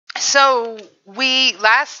So we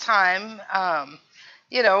last time,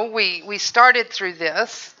 we started through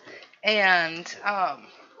this, and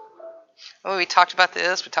we talked about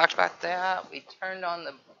this, we talked about that, we turned on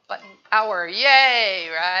the button power, yay,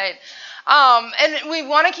 right? And we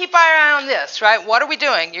want to keep our eye on this, right? What are we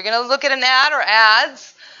doing? You're going to look at an ad or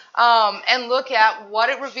ads. And look at what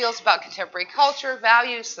it reveals about contemporary culture,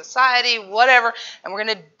 values, society, whatever. And we're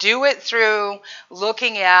going to do it through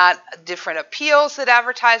looking at different appeals that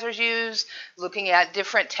advertisers use, looking at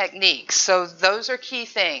different techniques. So those are key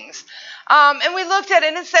things. And we looked at it,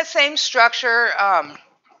 and it's that same structure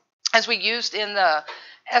as we used in the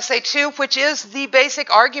Essay 2, which is the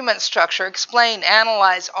basic argument structure. Explain,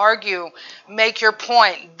 analyze, argue, make your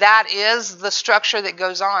point. That is the structure that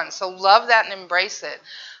goes on. So love that and embrace it.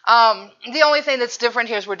 The only thing that's different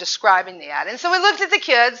here is we're describing the ad. And so we looked at the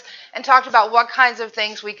kids and talked about what kinds of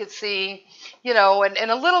things we could see, and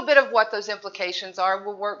a little bit of what those implications are.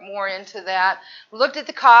 We'll work more into that. We looked at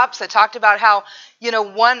the cops. I talked about how,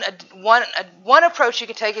 one approach you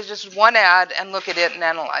could take is just one ad and look at it and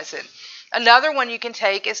analyze it. Another one you can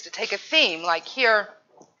take is to take a theme, like here,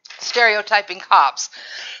 stereotyping cops.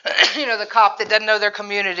 The cop that doesn't know their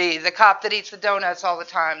community, the cop that eats the donuts all the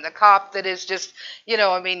time, the cop that is just,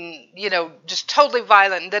 just totally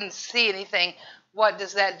violent and doesn't see anything. What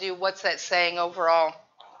does that do? What's that saying overall?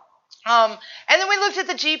 And then we looked at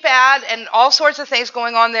the Jeep ad and all sorts of things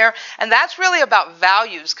going on there. And that's really about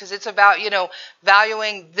values, because it's about,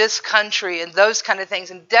 valuing this country and those kind of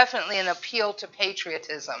things, and definitely an appeal to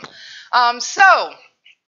patriotism. So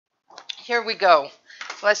here we go.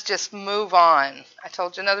 Let's just move on. I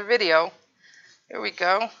told you another video. Here we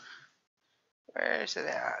go. Where is it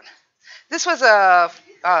at? This was a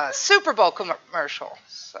Super Bowl commercial.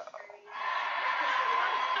 So.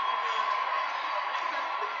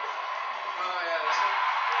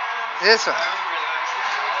 This one.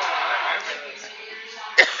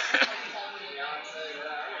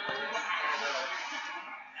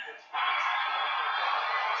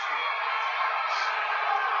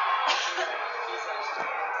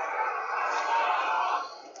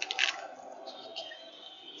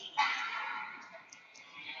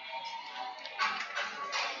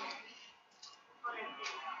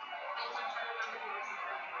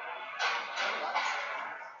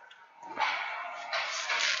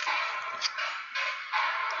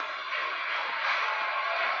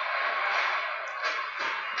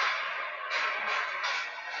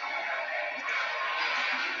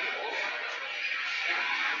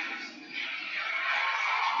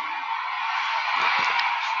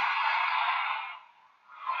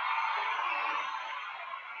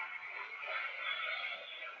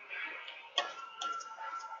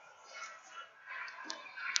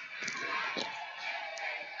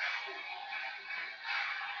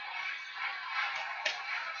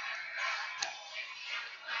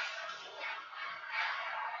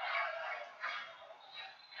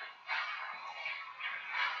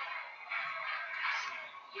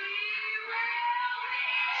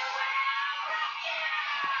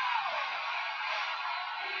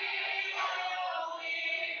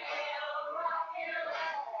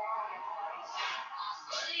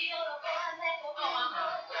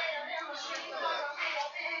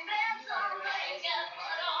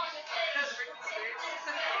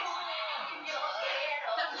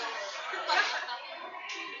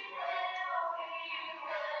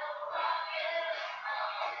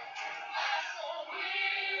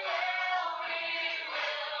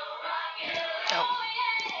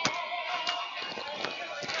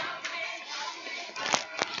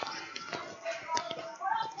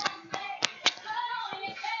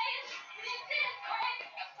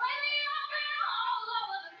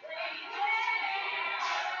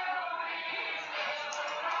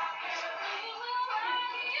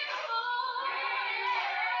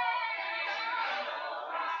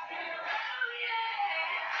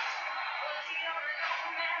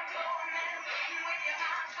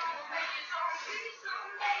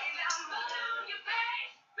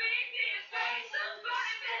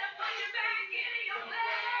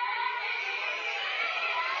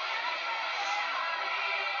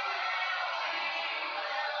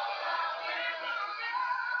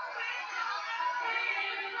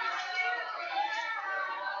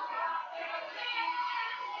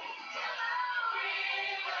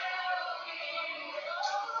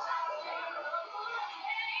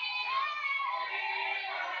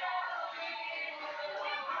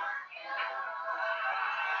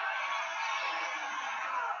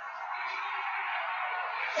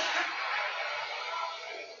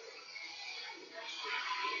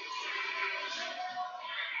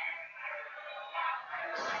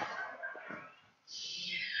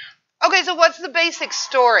 so what's the basic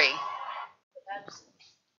story?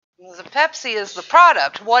 The Pepsi is the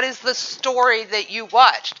product. What is the story that you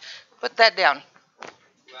watched? Put that down.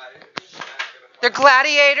 They're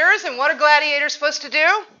gladiators, and what are gladiators supposed to do?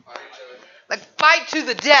 Like fight to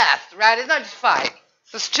the death, right? It's not just fight.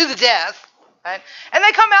 It's to the death, right? And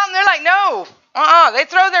they come out and they're like, no, They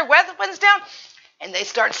throw their weapons down and they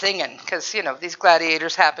start singing because, these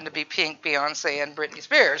gladiators happen to be Pink, Beyonce, and Britney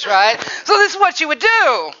Spears, right? So this is what you would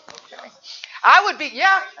do. I would be,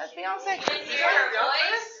 that's Beyonce.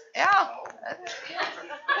 Yeah.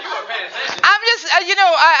 I'm just,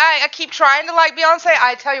 I keep trying to like Beyonce.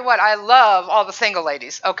 I tell you what, I love all the single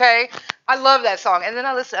ladies, okay? I love that song. And then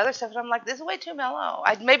I listen to other stuff, and I'm like, this is way too mellow.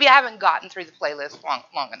 Maybe I haven't gotten through the playlist long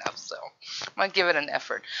enough, so I'm going to give it an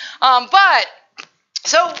effort.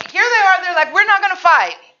 So here they are. They're like, we're not going to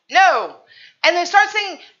fight. No. And they start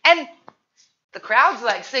singing, and the crowd's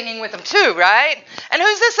like singing with them too, right? And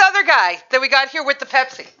who's this other guy that we got here with the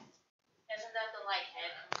Pepsi?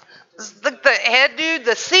 The head dude,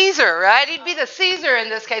 the Caesar, right? He'd be the Caesar in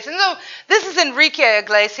this case. And so this is Enrique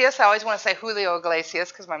Iglesias. I always want to say Julio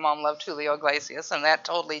Iglesias because my mom loved Julio Iglesias, and that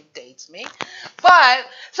totally dates me. But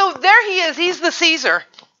so there he is. He's the Caesar.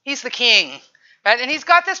 He's the king, right? And he's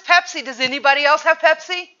got this Pepsi. Does anybody else have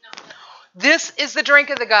Pepsi? This is the drink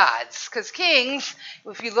of the gods. Because kings,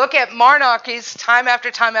 if you look at monarchies time after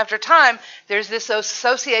time after time, there's this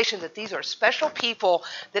association that these are special people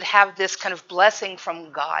that have this kind of blessing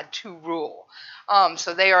from God to rule.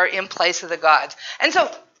 So they are in place of the gods. And so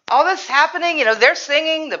all this happening, they're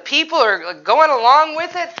singing, the people are going along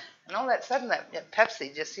with it, and all of a sudden that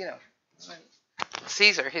Pepsi just,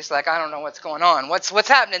 Caesar, he's like, I don't know what's going on. What's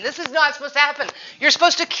happening? This is not supposed to happen. You're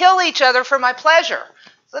supposed to kill each other for my pleasure,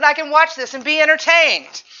 so that I can watch this and be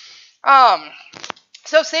entertained.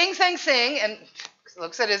 So sing, and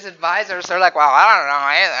looks at his advisors. They're like, well, I don't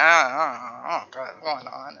know what's going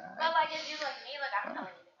on. Well, like if you're like me, I don't know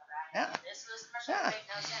anything about it. This commercial makes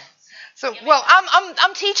no sense. So,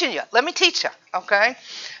 I'm teaching you. Let me teach you, okay?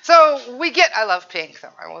 So I love Pink, so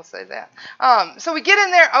I will say that. So we get in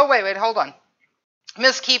there. Oh, wait, hold on.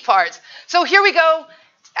 Miss key parts. So here we go.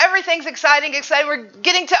 Everything's exciting. We're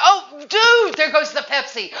getting to, dude, there goes the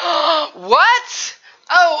Pepsi. What?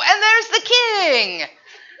 Oh, and there's the king.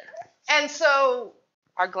 And so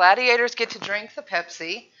our gladiators get to drink the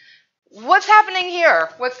Pepsi. What's happening here?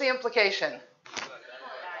 What's the implication?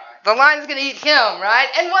 The lion's going to eat him, right?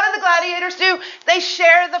 And what do the gladiators do? They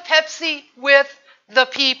share the Pepsi with the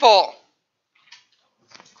people.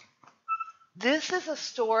 This is a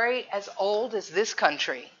story as old as this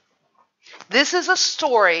country. This is a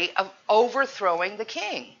story of overthrowing the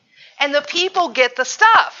king. And the people get the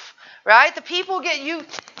stuff, right? The people get you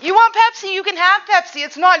want Pepsi, you can have Pepsi.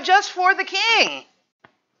 It's not just for the king.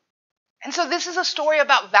 And so this is a story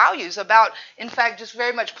about values, about, in fact, just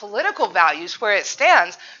very much political values where it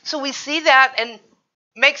stands. So we see that and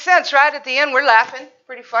makes sense, right? At the end, we're laughing.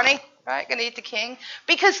 Pretty funny, right? Going to eat the king.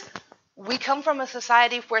 Because we come from a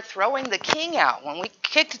society where throwing the king out, when we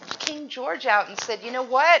kicked King George out and said, you know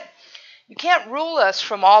what? You can't rule us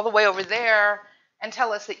from all the way over there and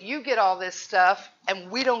tell us that you get all this stuff and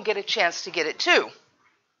we don't get a chance to get it too.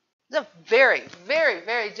 It's a very, very,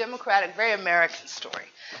 very democratic, very American story.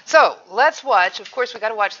 So let's watch. Of course, we got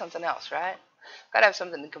to watch something else, right? Got to have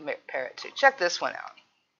something to compare it to. Check this one out.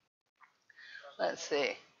 Let's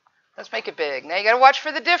see. Let's make it big. Now you got to watch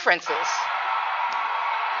for the differences.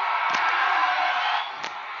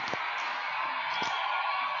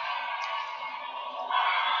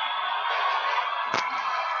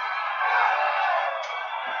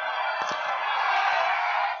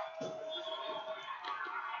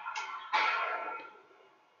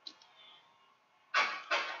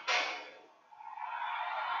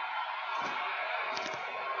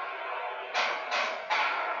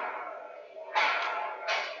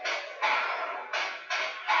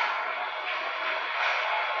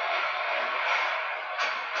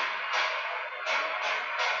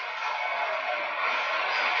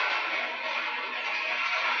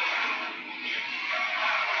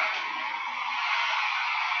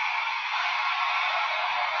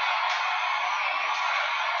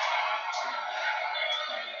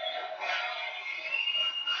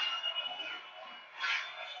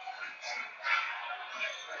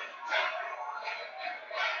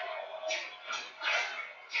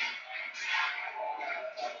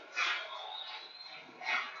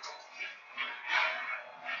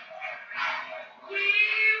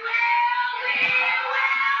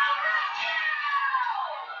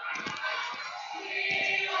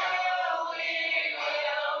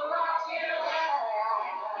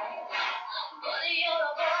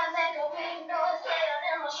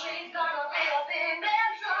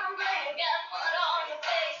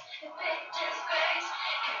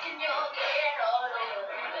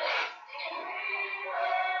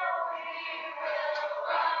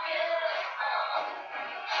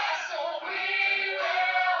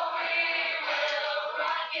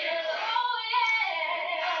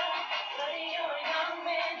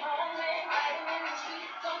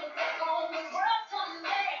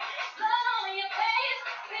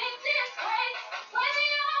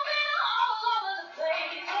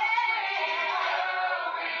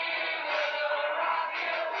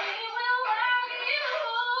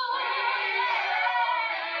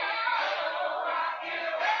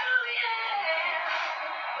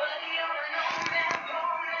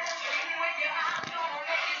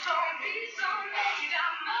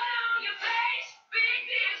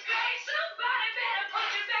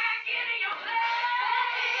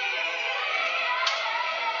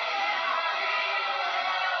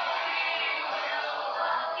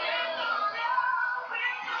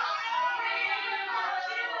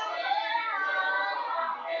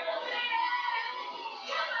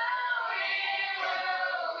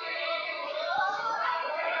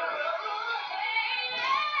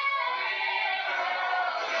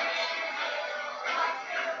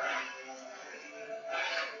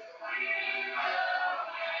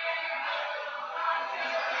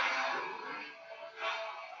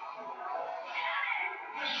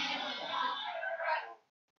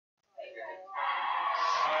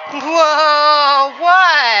 Whoa,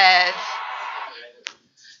 what?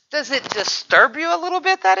 Does it disturb you a little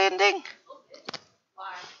bit, that ending?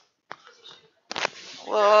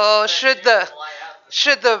 Well, should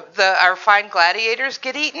our fine gladiators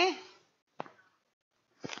get eaten?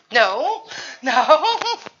 No, no.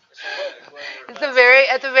 At the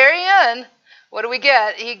very end, what do we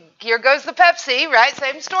get? Here goes the Pepsi, right?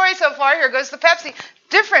 Same story so far. Here goes the Pepsi.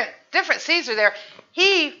 Different Caesar there.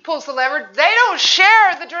 He pulls the lever. They don't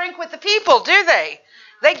share the drink with the people, do they?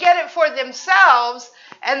 They get it for themselves,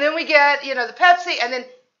 and then we get, the Pepsi, and then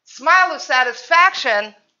smile of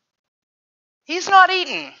satisfaction. He's not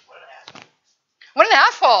eating. What an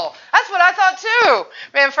asshole. That's what I thought too.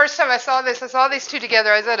 Man, first time I saw these two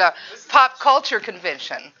together. I was at a pop culture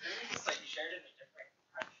convention.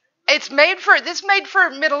 It's made for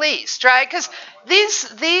Middle East, right? Because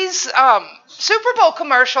these Super Bowl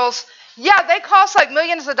commercials, yeah, they cost like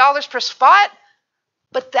millions of dollars per spot,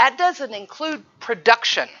 but that doesn't include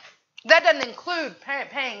production. That doesn't include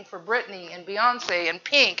paying for Britney and Beyonce and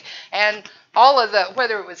Pink and all of the,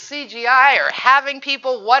 whether it was CGI or having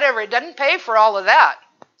people, whatever. It doesn't pay for all of that.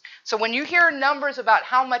 So when you hear numbers about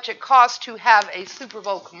how much it costs to have a Super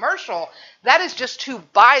Bowl commercial, that is just to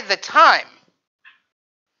buy the time.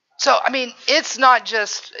 So, I mean, it's not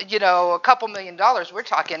just, a couple $1 million. We're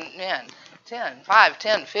talking,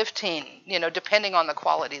 10, 15, depending on the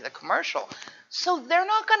quality of the commercial. So they're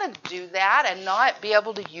not going to do that and not be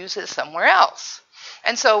able to use it somewhere else.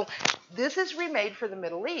 And so this is remade for the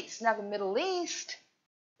Middle East. Now, the Middle East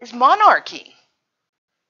is monarchy.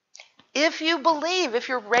 If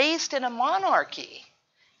you're raised in a monarchy,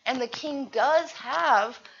 and the king does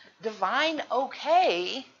have divine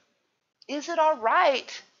okay, is it all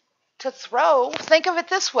right to think of it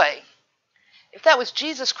this way. If that was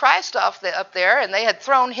Jesus Christ up there and they had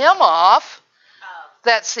thrown him off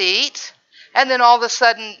that seat, and then all of a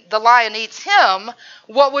sudden the lion eats him,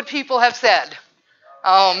 what would people have said?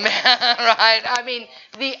 Oh, man, right? I mean,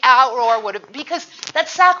 the outroar would have, because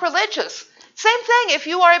that's sacrilegious. Same thing, if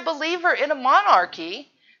you are a believer in a monarchy,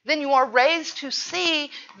 then you are raised to see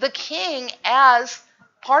the king as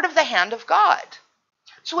part of the hand of God.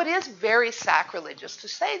 So it is very sacrilegious to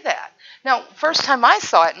say that. Now, first time I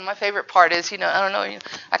saw it, and my favorite part is, I don't know,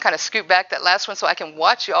 I kind of scoot back that last one so I can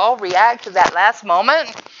watch you all react to that last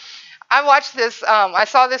moment. I watched this, I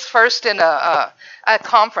saw this first in a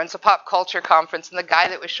conference, a pop culture conference, and the guy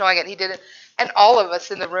that was showing it, he did it, and all of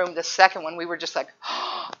us in the room, the second one, we were just like,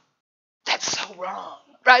 oh, that's so wrong,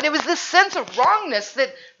 right? It was this sense of wrongness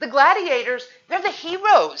that the gladiators, they're the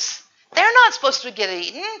heroes. They're not supposed to get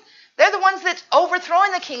eaten. They're the ones that's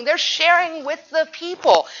overthrowing the king. They're sharing with the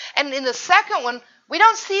people. And in the second one, we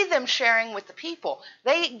don't see them sharing with the people.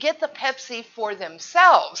 They get the Pepsi for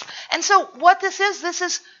themselves. And so what this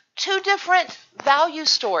is two different value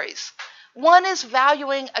stories. One is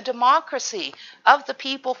valuing a democracy of the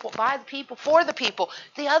people, by the people, for the people.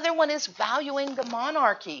 The other one is valuing the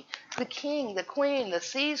monarchy, the king, the queen, the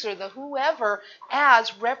Caesar, the whoever,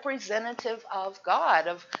 as representative of God,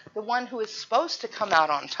 of the one who is supposed to come out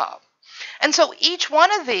on top. And so each one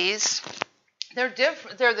of these, they're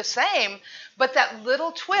different, they're the same, but that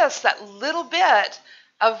little twist, that little bit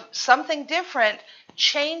of something different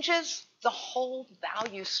changes the whole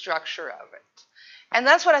value structure of it. And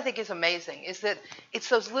that's what I think is amazing, is that it's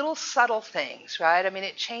those little subtle things, right? I mean,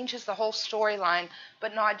 it changes the whole storyline,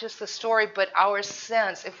 but not just the story, but our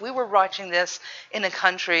sense. If we were watching this in a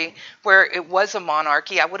country where it was a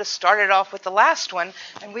monarchy, I would have started off with the last one,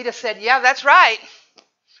 and we'd have said, yeah, that's right.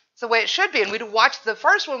 It's the way it should be. And we'd have watched the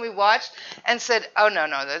first one we watched and said, oh, no,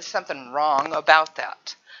 there's something wrong about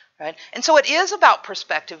that. Right? And so it is about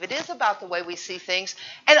perspective. It is about the way we see things.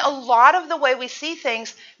 And a lot of the way we see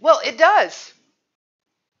things, well, it does.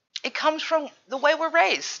 It comes from the way we're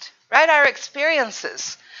raised, right? Our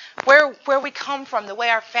experiences, where we come from, the way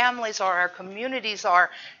our families are, our communities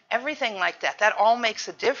are, everything like that. That all makes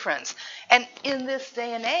a difference. And in this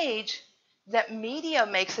day and age, that media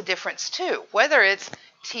makes a difference too, whether it's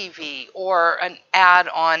TV or an ad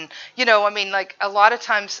on, like a lot of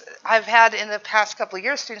times I've had in the past couple of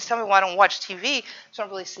years, students tell me, well, I don't watch TV, so I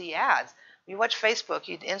don't really see ads. You watch Facebook,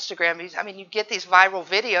 Instagram, you get these viral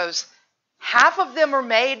videos. Half of them are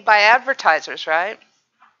made by advertisers, right?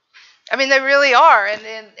 They really are.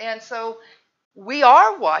 And so we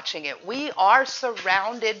are watching it. We are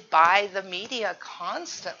surrounded by the media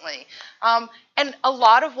constantly. And a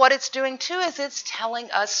lot of what it's doing, too, is it's telling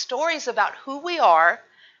us stories about who we are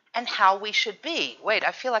and how we should be. Wait,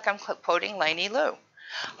 I feel like I'm quoting Lainey Lou.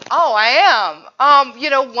 Oh, I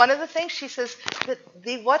am. One of the things she says that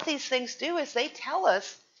what these things do is they tell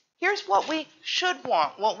us here's what we should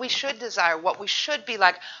want, what we should desire, what we should be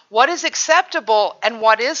like, what is acceptable and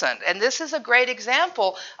what isn't. And this is a great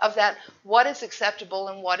example of that, what is acceptable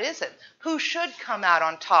and what isn't. Who should come out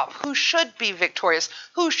on top? Who should be victorious?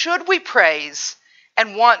 Who should we praise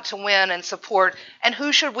and want to win and support? And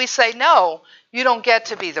who should we say, no, you don't get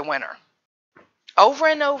to be the winner? Over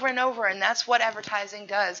and over and over, and that's what advertising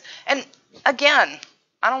does. And again,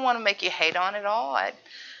 I don't want to make you hate on it all.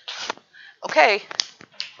 Okay,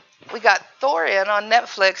 we got Thor in on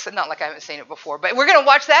Netflix, and not like I haven't seen it before, but we're going to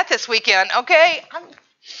watch that this weekend, okay?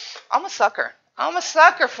 I'm a sucker. I'm a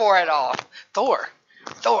sucker for it all. Thor.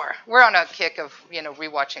 We're on a kick of,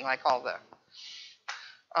 rewatching like all the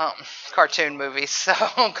cartoon movies, so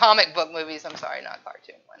comic book movies, I'm sorry, not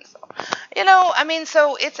cartoon ones. So,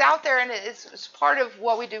 so it's out there, and it's part of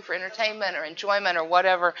what we do for entertainment or enjoyment or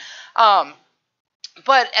whatever.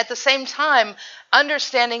 But at the same time,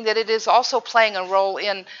 understanding that it is also playing a role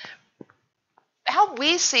in how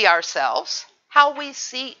we see ourselves, how we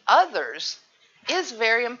see others, is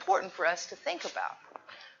very important for us to think about.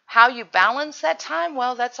 How you balance that time,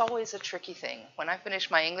 well, that's always a tricky thing. When I finished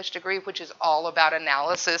my English degree, which is all about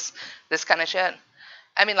analysis, this kind of shit,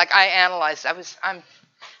 I analyzed.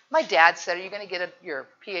 My dad said, are you going to get your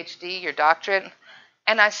PhD, your doctorate?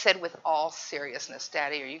 And I said, with all seriousness,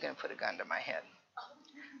 Daddy, are you going to put a gun to my head?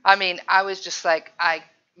 I was just like,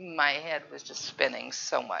 my head was just spinning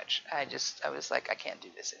so much. I was like, I can't do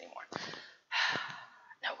this anymore.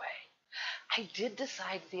 No way. I did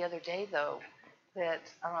decide the other day, though, that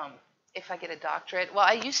if I get a doctorate, well,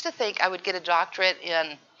 I used to think I would get a doctorate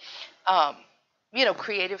in,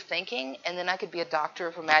 creative thinking, and then I could be a doctor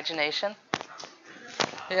of imagination.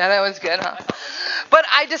 Yeah, that was good, huh? But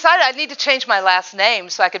I decided I need to change my last name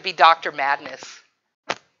so I could be Dr. Madness.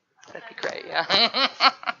 That'd be great, yeah.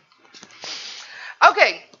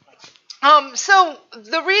 Okay. So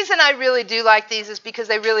the reason I really do like these is because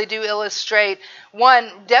they really do illustrate, one,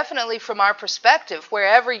 definitely from our perspective,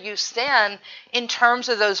 wherever you stand in terms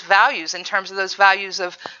of those values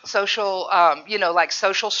of social, like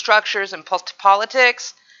social structures and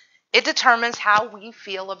politics, it determines how we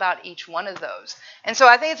feel about each one of those. And so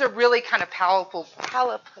I think it's a really kind of powerful,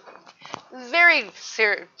 very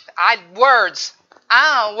serious, words.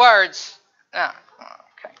 Okay.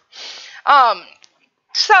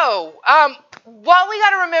 What we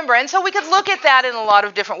got to remember, and so we could look at that in a lot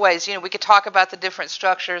of different ways. We could talk about the different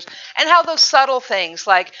structures and how those subtle things,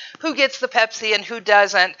 like who gets the Pepsi and who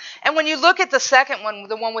doesn't. And when you look at the second one,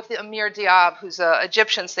 the one with the Amir Diab, who's an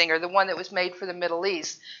Egyptian singer, the one that was made for the Middle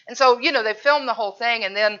East. And so, they filmed the whole thing,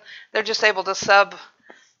 and then they're just able to sub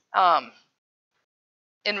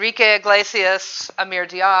Enrique Iglesias, Amir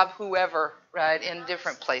Diab, whoever, right, in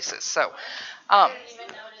different places. So,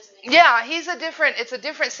 yeah, it's a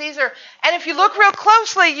different Caesar. And if you look real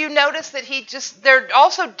closely, you notice that there are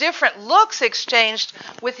also different looks exchanged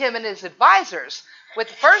with him and his advisors. With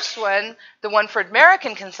the first one, the one for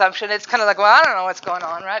American consumption, it's kind of like, well, I don't know what's going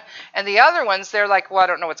on, right? And the other ones, they're like, well, I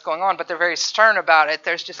don't know what's going on, but they're very stern about it.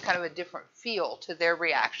 There's just kind of a different feel to their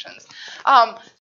reactions.